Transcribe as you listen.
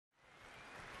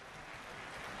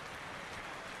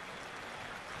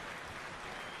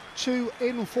Two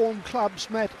in-form clubs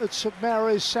met at St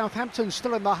Mary's. Southampton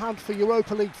still in the hunt for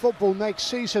Europa League football next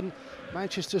season.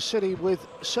 Manchester City with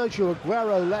Sergio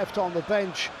Aguero left on the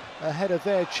bench ahead of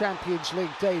their Champions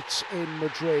League dates in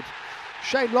Madrid.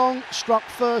 Shane Long struck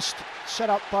first,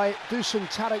 set up by Dusan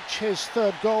Tadic, his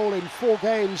third goal in 4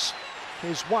 games,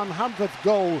 his 100th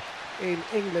goal in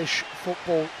English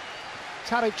football.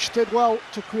 Tadic did well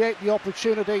to create the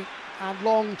opportunity, and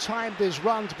Long timed his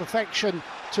run to perfection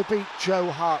to beat Joe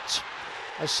Hart.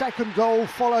 A second goal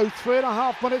followed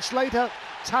 3.5 minutes later.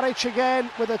 Tadic again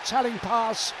with a telling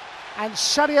pass, and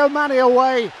Sadio Mane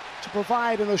away to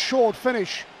provide an assured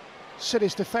finish.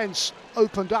 City's defence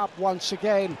opened up once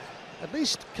again. At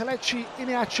least Kelechi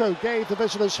Iheanacho gave the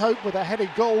visitors hope with a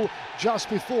headed goal just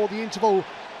before the interval.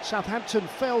 Southampton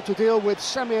failed to deal with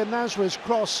Samir Nasri's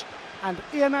cross, and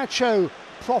Iheanacho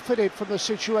profited from the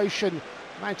situation.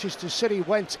 Manchester City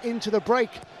went into the break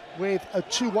with a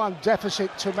 2-1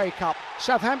 deficit to make up.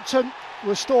 Southampton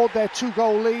restored their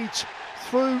 2-goal lead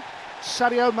through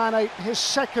Sadio Mane, his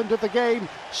second of the game.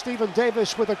 Stephen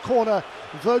Davis with a corner.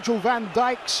 Virgil van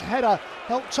Dijk's header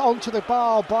helped onto the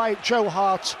bar by Joe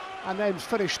Hart and then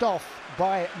finished off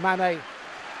by Mane.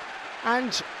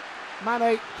 And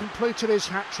Mane completed his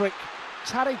hat-trick.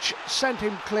 Tadic sent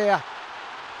him clear,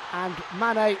 and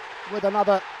Mane with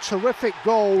another terrific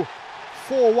goal.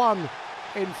 4-1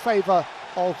 in favour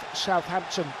of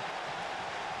Southampton.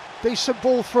 Decent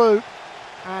ball through,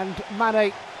 and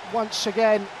Mane once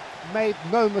again made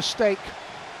no mistake.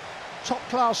 Top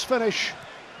class finish.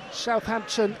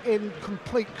 Southampton in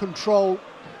complete control.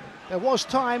 There was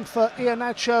time for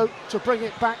Iheanacho to bring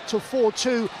it back to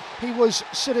 4-2. He was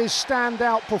City's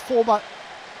standout performer,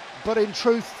 but in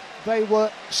truth they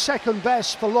were second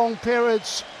best for long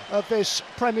periods of this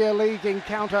Premier League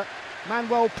encounter.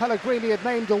 Manuel Pellegrini had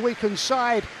named a weakened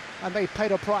side, and they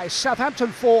paid a price.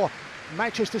 Southampton 4,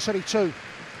 Manchester City 2.